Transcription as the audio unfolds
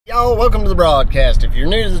Y'all, welcome to the broadcast. If you're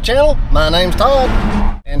new to the channel, my name's Todd,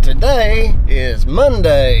 and today is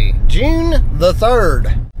Monday, June the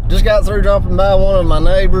 3rd. Just got through dropping by one of my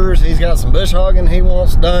neighbors. He's got some bush hogging he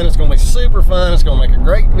wants done. It's gonna be super fun. It's gonna make a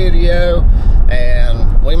great video,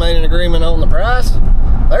 and we made an agreement on the price.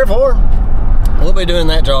 Therefore, we'll be doing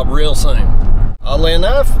that job real soon. Oddly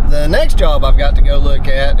enough, the next job I've got to go look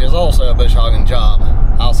at is also a bush hogging job.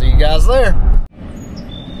 I'll see you guys there.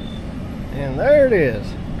 And there it is.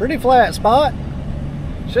 Pretty flat spot.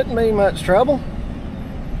 Shouldn't be much trouble.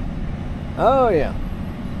 Oh yeah.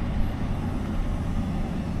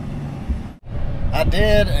 I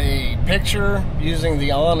did a picture using the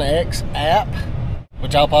OnX app,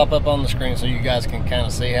 which I'll pop up on the screen so you guys can kind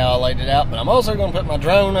of see how I laid it out. But I'm also going to put my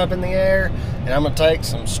drone up in the air, and I'm going to take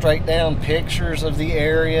some straight down pictures of the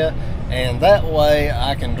area, and that way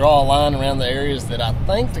I can draw a line around the areas that I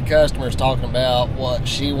think the customer is talking about what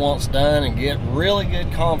she wants done and get really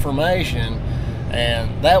good confirmation,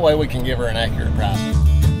 and that way we can give her an accurate price.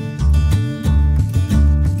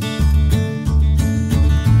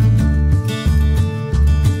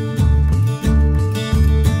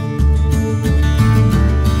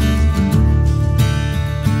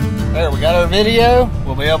 There, we got our video.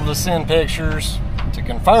 We'll be able to send pictures to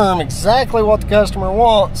confirm exactly what the customer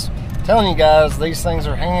wants. I'm telling you guys, these things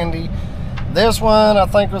are handy. This one I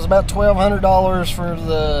think was about $1,200 for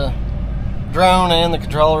the drone and the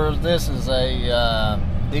controller. This is a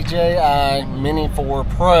DJI Mini 4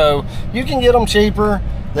 Pro. You can get them cheaper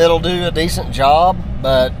that'll do a decent job,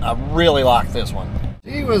 but I really like this one.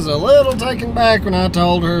 She was a little taken back when I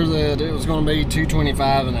told her that it was going to be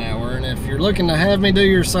 $225 an hour, and if you're looking to have me do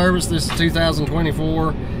your service, this is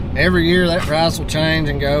 2024. Every year that price will change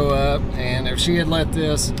and go up, and if she had let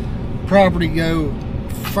this property go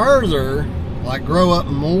further, like grow up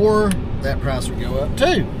more, that price would go up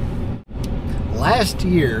too. Last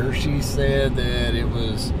year she said that it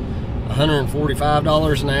was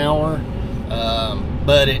 $145 an hour,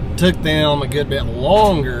 but it took them a good bit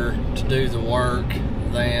longer to do the work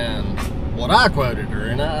than what I quoted her,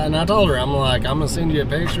 and I told her, I'm like, I'm gonna send you a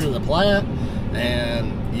picture of the plat,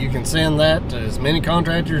 and you can send that to as many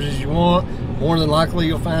contractors as you want. More than likely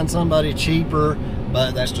you'll find somebody cheaper,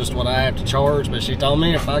 but that's just what I have to charge. But she told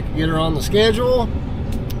me if I could get her on the schedule,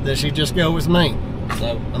 that she'd just go with me,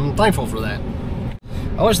 so I'm thankful for that.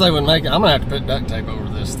 I wish they would make it. I'm gonna have to put duct tape over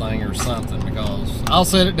this thing or something, because I'll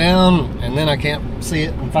set it down and then I can't see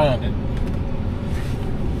it and find it.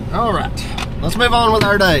 All right, let's move on with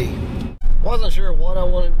our day. Wasn't sure what I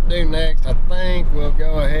wanted to do next. I think we'll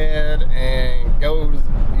go ahead and go to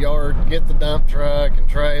the yard, get the dump truck and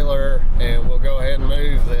trailer, and we'll go ahead and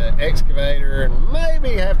move the excavator and maybe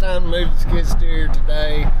have time to move the skid steer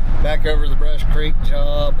today back over the Brush Creek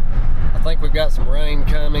job. I think we've got some rain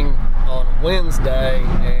coming on Wednesday,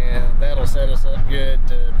 and that'll set us up good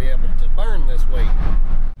to be able to burn this week.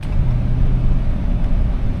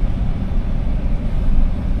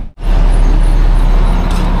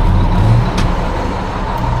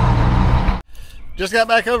 Just got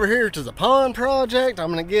back over here to the pond project. I'm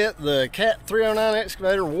gonna get the Cat 309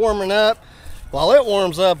 excavator warming up. While it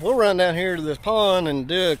warms up, we'll run down here to this pond and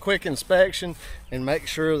do a quick inspection and make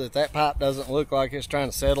sure that that pipe doesn't look like it's trying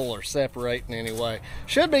to settle or separate in any way.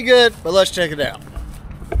 Should be good, but let's check it out.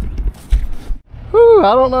 Whew,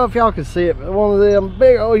 I don't know if y'all can see it, but one of them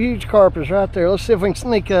big old huge carpets right there. Let's see if we can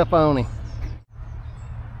sneak up on him.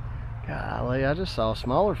 Golly, I just saw a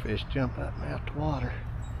smaller fish jump up and out the water.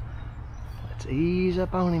 Let's ease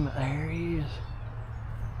up on him. There he is.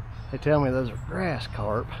 They tell me those are grass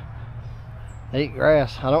carp. They eat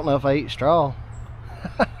grass. I don't know if they eat straw.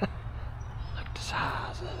 Look at the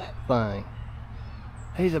size of that thing.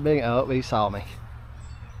 He's a big, oh, he saw me.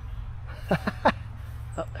 Oh,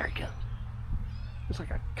 there he comes. Looks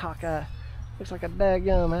like a cockeye. Looks like a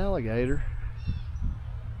daggum alligator.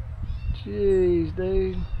 Jeez,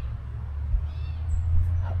 dude.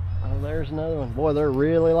 Oh, there's another one. Boy, they're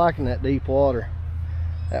really liking that deep water.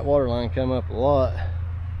 That water line come up a lot.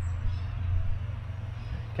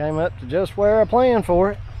 Came up to just where I planned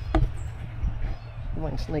for it. We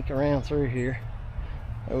can sneak around through here.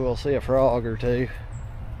 Maybe we'll see a frog or two.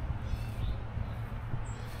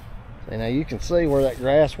 See, now you can see where that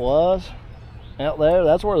grass was out there.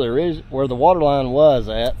 That's where where the water line was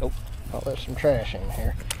at. Oh, there's some trash in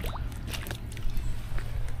here.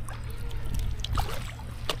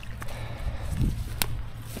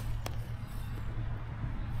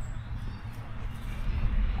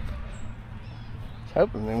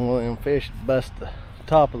 Hoping them one of them fish bust the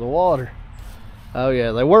top of the water. Oh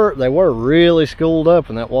yeah, they were really schooled up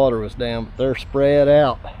when that water was down, but they're spread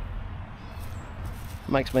out.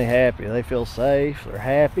 Makes me happy. They feel safe, they're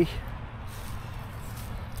happy.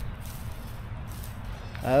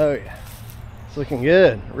 Oh yeah, it's looking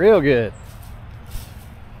good, real good.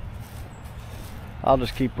 I'll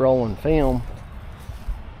just keep rolling film.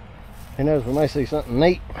 Who knows, we may see something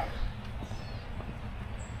neat.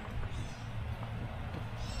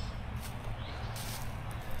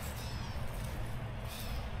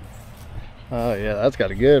 Oh yeah, that's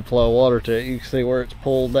got a good flow of water to it. You can see where it's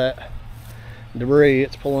pulled that debris.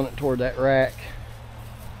 It's pulling it toward that rack.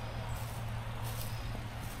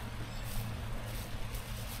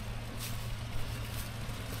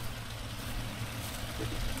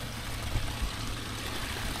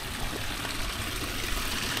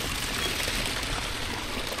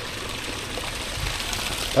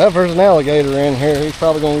 Well, if there's an alligator in here, he's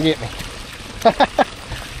probably gonna get me.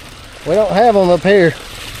 We don't have them up here.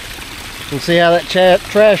 You can see how that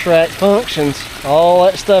trash rack functions. All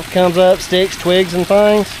that stuff comes up, sticks, twigs, and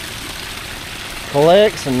things.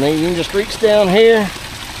 Collects, and then you can just reach down here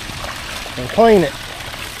and clean it.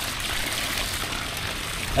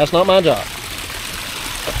 That's not my job.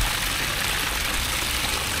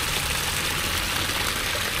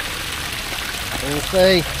 And you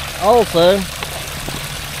see also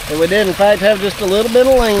that we did in fact have just a little bit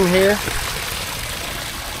of lean here.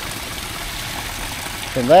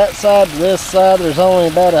 From that side to this side there's only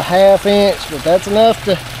about a ½ inch, but that's enough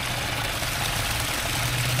to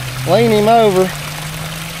lean him over.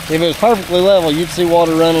 If it was perfectly level, you'd see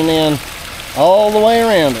water running in all the way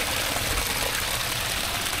around it.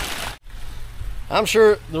 I'm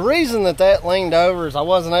sure the reason that leaned over is I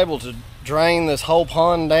wasn't able to drain this whole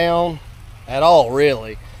pond down at all,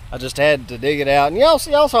 really. I just had to dig it out, and y'all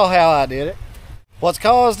saw how I did it. What's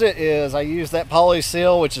caused it is I used that poly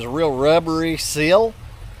seal, which is a real rubbery seal,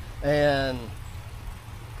 and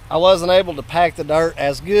I wasn't able to pack the dirt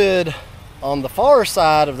as good on the far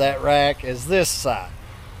side of that rack as this side.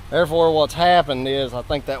 Therefore, what's happened is I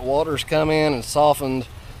think that water's come in and softened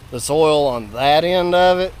the soil on that end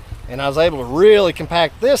of it, and I was able to really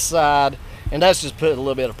compact this side, and that's just put a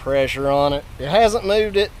little bit of pressure on it. It hasn't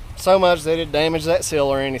moved it so much that it damaged that seal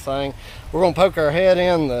or anything. We're going to poke our head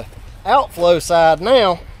in the outflow side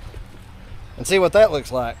now and see what that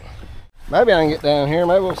looks like. Maybe I can get down here.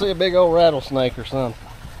 Maybe we'll see a big old rattlesnake or something.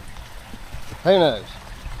 Who knows?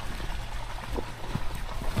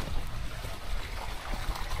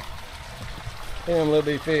 Them little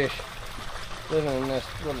bitty fish living in this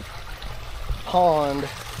little pond.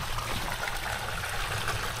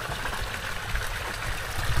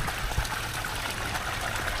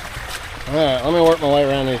 Alright, let me work my way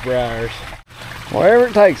around these briars. Wherever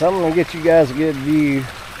it takes, I'm going to get you guys a good view.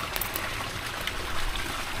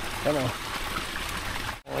 Come on.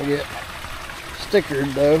 I want to get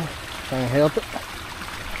stickered though. Can't help it.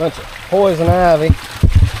 Bunch of poison ivy.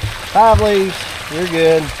 5 leaves, you're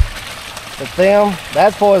good. But them,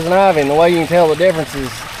 that's poison ivy, and the way you can tell the difference is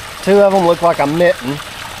 2 of them look like a mitten,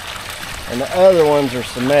 and the other ones are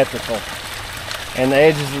symmetrical. And the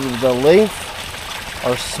edges of the leaf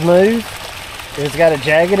are smooth. If it's got a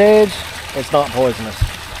jagged edge, it's not poisonous.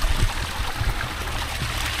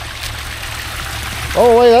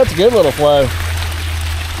 Oh wait, that's a good little flow.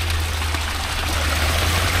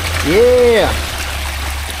 Yeah.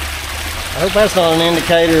 I hope that's not an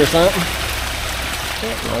indicator or something.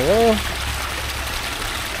 Oh well.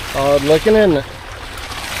 Odd looking, isn't it?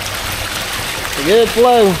 It's a good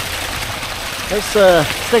flow. Let's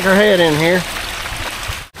stick our head in here.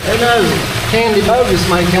 Who knows? Candy Bogus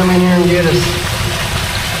may come in here and get us.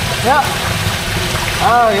 Yep.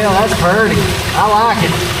 Oh yeah, that's pretty. I like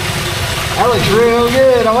it. That looks real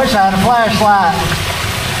good. I wish I had a flashlight.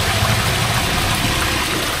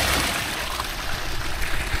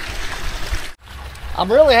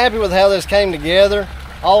 I'm really happy with how this came together.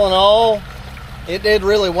 All in all, it did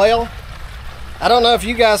really well. I don't know if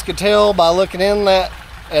you guys could tell by looking in that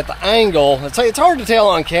at the angle. It's hard to tell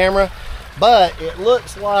on camera, but it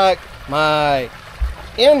looks like my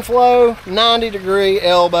inflow 90-degree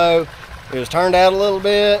elbow. It was turned out a little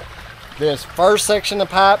bit. This first section of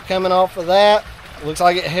pipe coming off of that, looks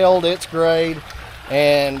like it held its grade.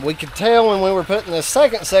 And we could tell when we were putting this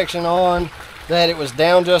second section on that it was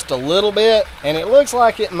down just a little bit, and it looks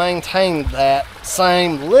like it maintained that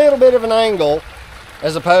same little bit of an angle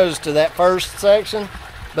as opposed to that first section.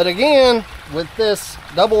 But again, with this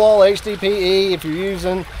double wall HDPE, if you're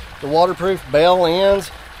using the waterproof bell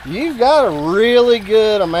ends, you've got a really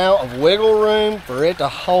good amount of wiggle room for it to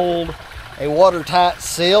hold a watertight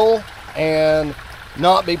seal and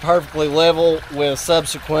not be perfectly level with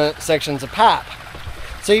subsequent sections of pipe.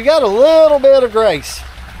 So you got a little bit of grace.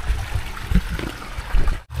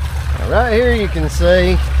 Right here you can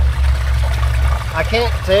see, I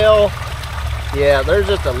can't tell, yeah, there's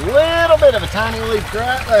just a little bit of a tiny leak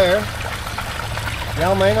right there.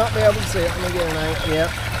 Y'all may not be able to see it. Let me get an angle. Yep.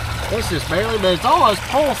 It's just barely, but it's almost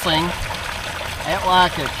pulsing at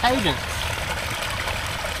like a cadence.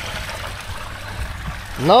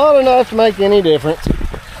 Not enough to make any difference.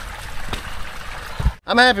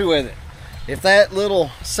 I'm happy with it. If that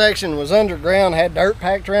little section was underground, had dirt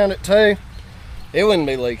packed around it too, it wouldn't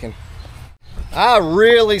be leaking. I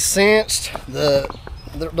really cinched there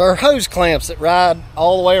are hose clamps that ride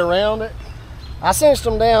all the way around it. I cinched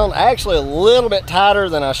them down actually a little bit tighter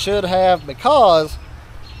than I should have, because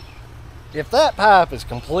if that pipe is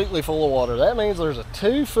completely full of water, that means there's a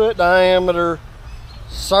 2-foot diameter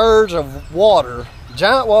surge of water,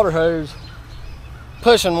 giant water hose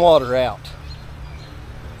pushing water out.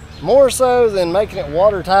 More so than making it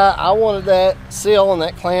watertight, I wanted that seal and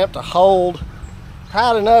that clamp to hold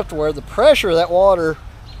tight enough to where the pressure of that water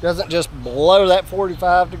doesn't just blow that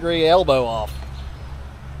 45-degree elbow off.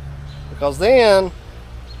 Because then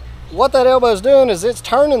what that elbow is doing is it's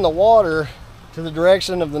turning the water to the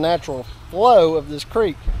direction of the natural flow of this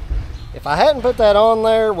creek. If I hadn't put that on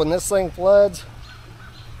there when this thing floods,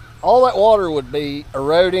 all that water would be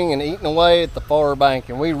eroding and eating away at the far bank,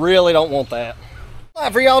 and we really don't want that.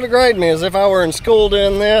 For y'all to grade me as if I were in school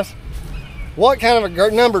doing this, what kind of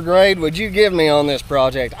a number grade would you give me on this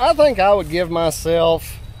project? I think I would give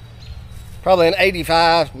myself probably an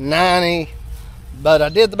 85, 90, but I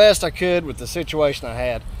did the best I could with the situation I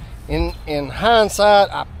had. In hindsight,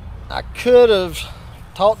 I could have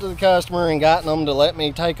talked to the customer and gotten them to let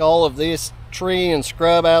me take all of this tree and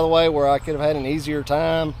scrub out of the way, where I could have had an easier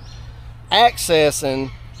time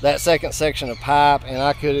accessing that second section of pipe, and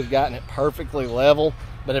I could have gotten it perfectly level.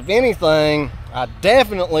 But if anything, I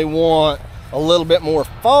definitely want a little bit more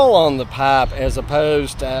fall on the pipe, as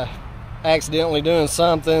opposed to accidentally doing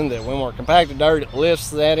something that when we're compacted dirt, it lifts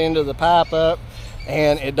that end of the pipe up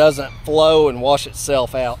and it doesn't flow and wash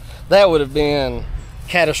itself out. That would have been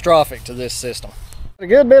catastrophic to this system. A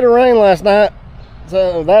good bit of rain last night,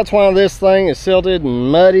 so that's why this thing is silted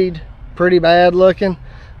and muddied, pretty bad looking.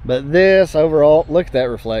 But this overall, look at that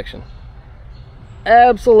reflection.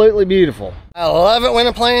 Absolutely beautiful. I love it when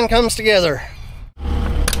a plan comes together.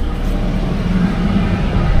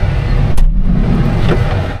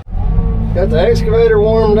 Got the excavator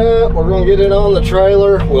warmed up. We're gonna get it on the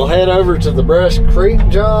trailer. We'll head over to the Brush Creek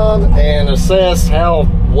job and assess how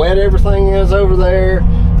wet everything is over there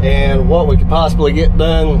and what we could possibly get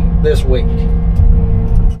done this week.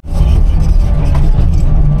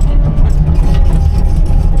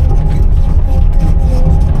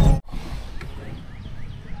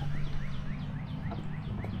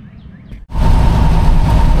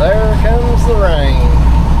 There comes the rain.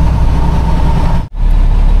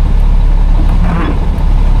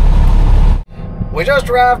 We just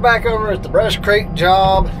arrived back over at the Brush Creek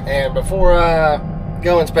job, and before I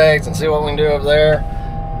go inspect and see what we can do over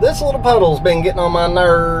there, this little puddle's been getting on my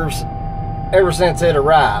nerves ever since it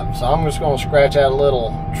arrived. So I'm just going to scratch out a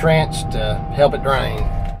little trench to help it drain.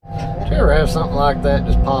 Do you ever have something like that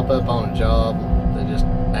just pop up on a job that just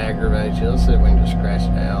aggravates you? Let's see if we can just scratch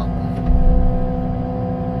it out.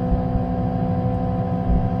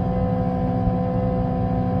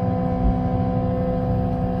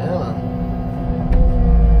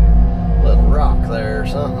 There or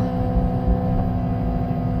something.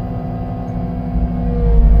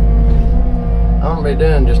 I'm gonna be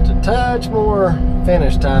doing just a touch more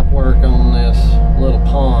finish type work on this little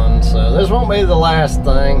pond, so this won't be the last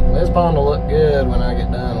thing. This pond will look good when I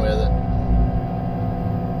get done with it.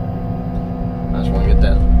 I just want to get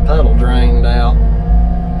that puddle drained out,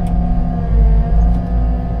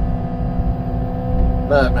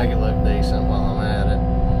 but make it look decent while I'm at it.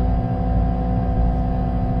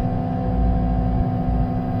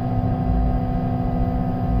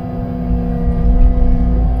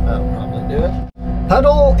 Do it.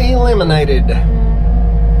 Puddle eliminated.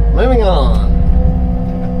 Moving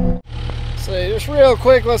on. So just real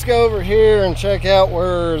quick, let's go over here and check out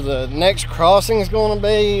where the next crossing is going to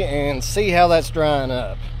be and see how that's drying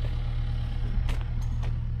up.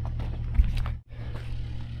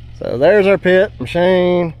 So there's our pit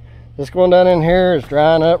machine. This going down in here is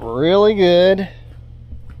drying up really good.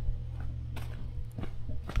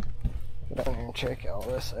 Go down here and check all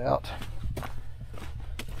this out.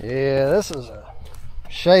 Yeah, this is a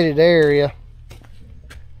shaded area.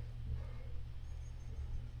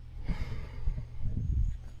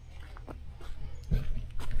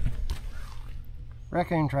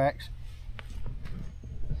 Raccoon tracks.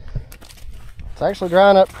 It's actually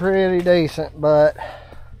drying up pretty decent, but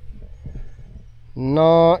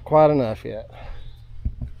not quite enough yet.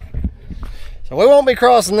 So we won't be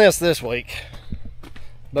crossing this week,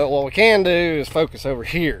 but what we can do is focus over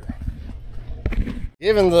here.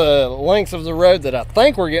 Given the length of the road that I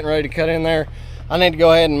think we're getting ready to cut in there, I need to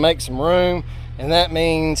go ahead and make some room, and that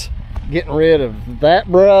means getting rid of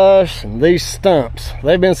that brush and these stumps.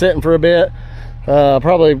 They've been sitting for a bit.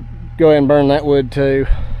 Probably go ahead and burn that wood too.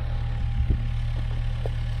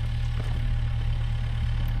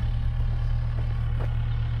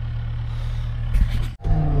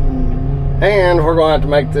 And we're going to have to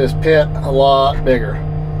make this pit a lot bigger.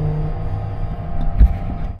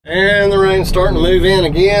 And the rain's starting to move in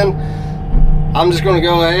again. I'm just going to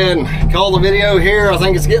go ahead and call the video here. I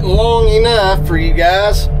think it's getting long enough for you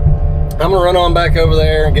guys. I'm going to run on back over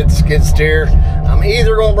there and get the skid steer. I'm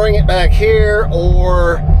either going to bring it back here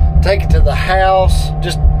or take it to the house,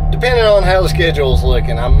 just depending on how the schedule is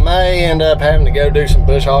looking. I may end up having to go do some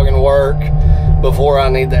bush hogging work before I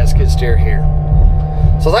need that skid steer here.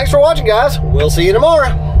 So thanks for watching, guys. We'll see you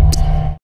tomorrow.